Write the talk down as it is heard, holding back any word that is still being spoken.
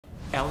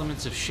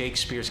Elements of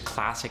Shakespeare's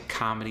classic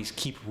comedies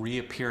keep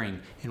reappearing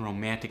in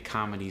romantic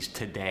comedies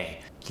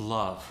today.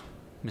 Love,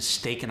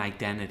 mistaken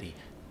identity,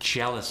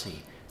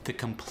 jealousy, the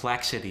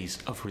complexities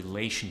of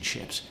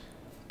relationships,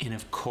 and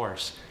of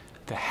course,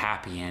 the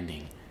happy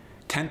ending.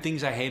 10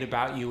 Things I Hate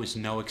About You is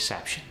no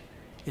exception.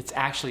 It's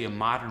actually a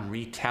modern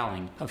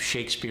retelling of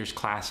Shakespeare's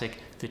classic,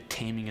 The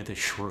Taming of the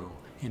Shrew.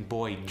 And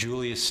boy,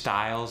 Julia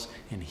Stiles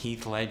and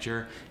Heath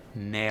Ledger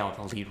nailed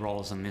the lead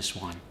roles in this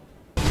one.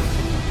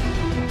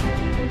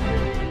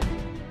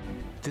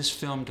 This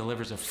film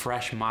delivers a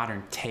fresh,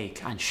 modern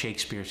take on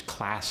Shakespeare's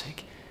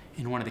classic,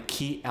 and one of the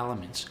key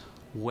elements,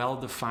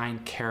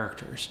 well-defined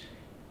characters,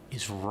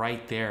 is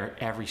right there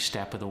every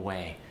step of the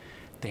way.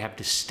 They have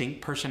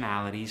distinct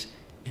personalities,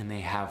 and they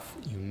have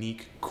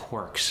unique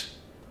quirks.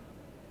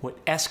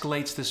 What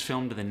escalates this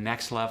film to the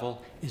next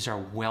level is our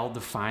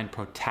well-defined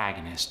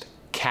protagonist,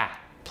 Kat,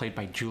 played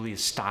by Julia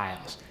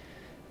Stiles.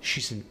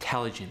 She's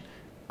intelligent,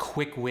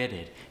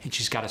 quick-witted, and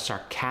she's got a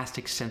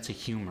sarcastic sense of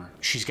humor.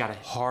 She's got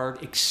a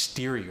hard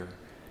exterior,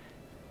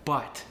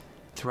 but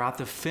throughout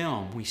the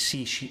film we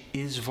see she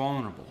is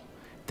vulnerable.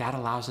 That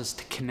allows us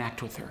to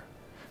connect with her.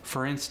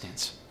 For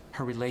instance,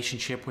 her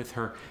relationship with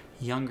her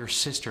younger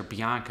sister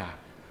Bianca,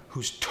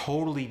 who's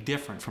totally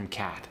different from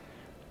Kat,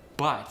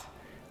 but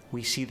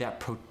we see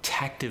that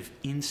protective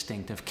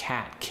instinct of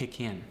Kat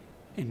kick in,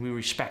 and we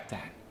respect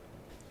that.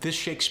 This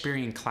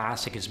Shakespearean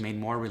classic is made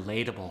more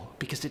relatable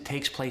because it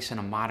takes place in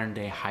a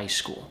modern-day high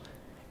school.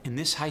 And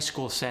this high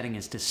school setting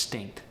is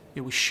distinct.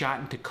 It was shot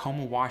in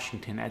Tacoma,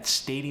 Washington at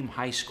Stadium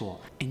High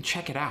School. And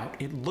check it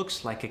out, it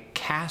looks like a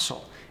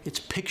castle. It's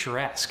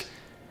picturesque,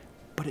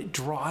 but it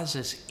draws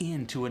us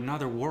into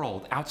another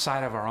world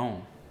outside of our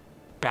own.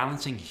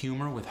 Balancing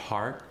humor with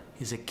heart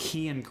is a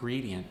key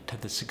ingredient to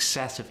the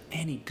success of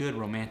any good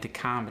romantic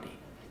comedy.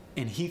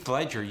 And Heath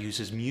Ledger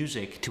uses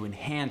music to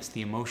enhance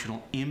the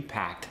emotional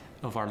impact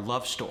of our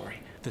love story.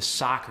 The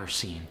soccer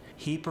scene.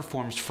 He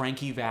performs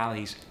Frankie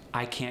Valli's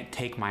I Can't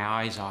Take My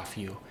Eyes Off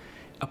You.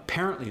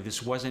 Apparently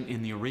this wasn't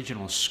in the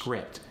original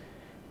script,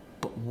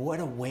 but what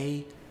a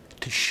way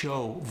to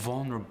show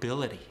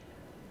vulnerability.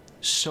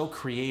 So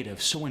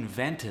creative, so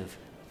inventive,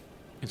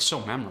 and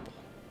so memorable.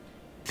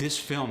 This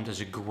film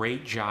does a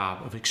great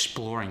job of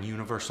exploring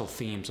universal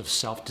themes of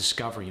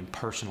self-discovery and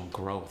personal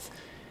growth.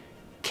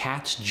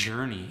 Kat's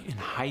journey in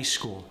high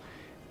school,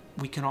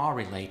 we can all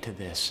relate to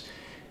this.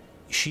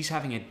 She's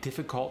having a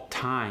difficult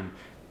time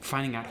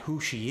finding out who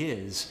she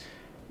is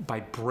by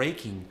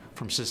breaking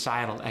from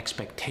societal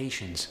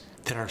expectations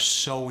that are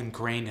so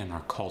ingrained in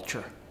our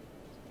culture.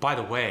 By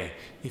the way,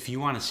 if you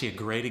want to see a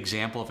great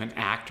example of an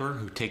actor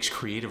who takes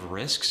creative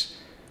risks,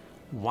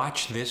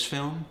 watch this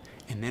film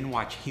and then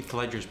watch Heath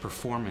Ledger's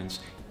performance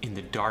in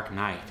The Dark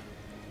Knight.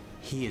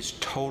 He is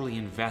totally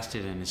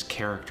invested in his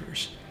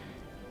characters,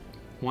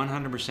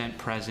 100%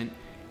 present,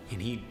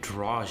 and he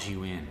draws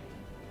you in.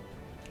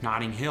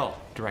 Notting Hill,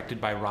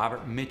 directed by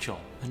Robert Mitchell,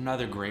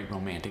 another great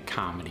romantic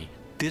comedy.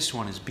 This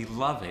one is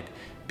beloved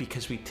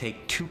because we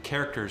take two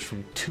characters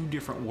from two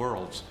different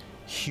worlds,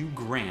 Hugh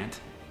Grant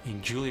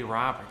and Julia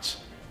Roberts,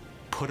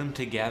 put them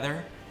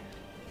together,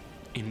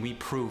 and we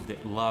prove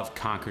that love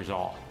conquers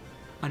all.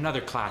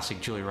 Another classic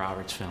Julia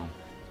Roberts film,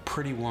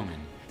 Pretty Woman.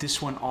 This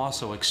one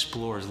also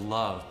explores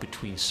love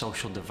between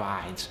social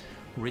divides.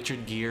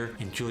 Richard Gere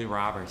and Julia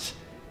Roberts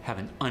have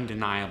an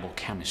undeniable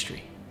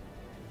chemistry.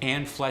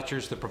 Anne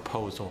Fletcher's The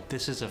Proposal.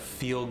 This is a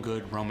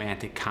feel-good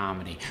romantic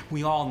comedy.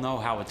 We all know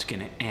how it's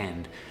gonna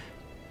end,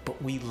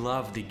 but we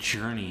love the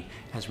journey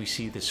as we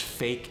see this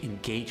fake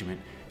engagement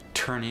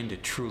turn into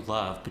true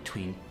love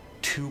between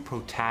two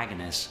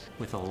protagonists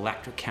with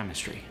electric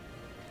chemistry.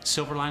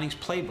 Silver Linings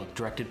Playbook,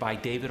 directed by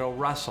David O.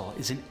 Russell,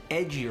 is an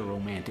edgier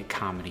romantic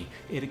comedy.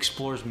 It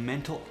explores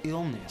mental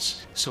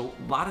illness, so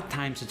a lot of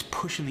times it's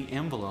pushing the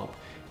envelope,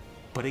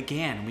 but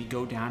again, we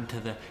go down to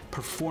the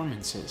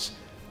performances.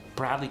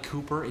 Bradley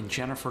Cooper and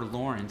Jennifer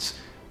Lawrence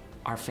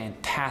are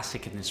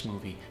fantastic in this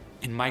movie.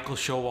 And Michael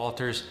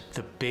Showalter's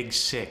The Big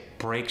Sick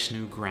breaks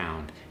new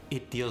ground.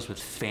 It deals with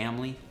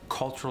family,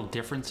 cultural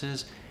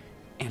differences,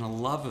 and a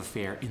love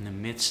affair in the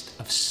midst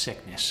of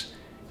sickness.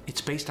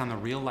 It's based on the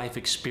real-life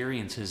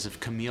experiences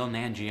of Camille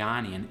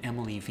Nanjiani and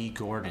Emily V.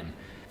 Gordon.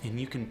 And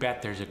you can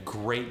bet there's a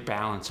great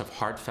balance of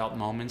heartfelt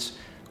moments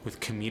with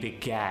comedic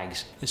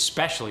gags,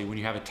 especially when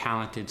you have a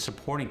talented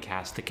supporting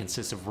cast that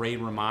consists of Ray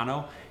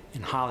Romano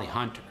and Holly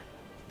Hunter.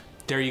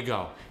 There you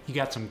go. You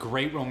got some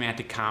great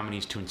romantic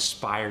comedies to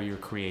inspire your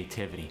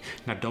creativity.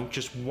 Now don't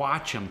just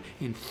watch them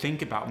and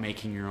think about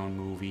making your own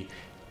movie.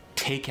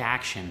 Take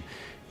action,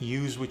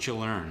 use what you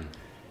learn,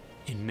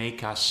 and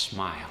make us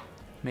smile,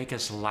 make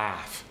us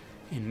laugh,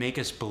 and make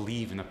us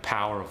believe in the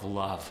power of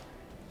love.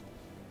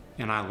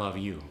 And I love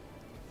you.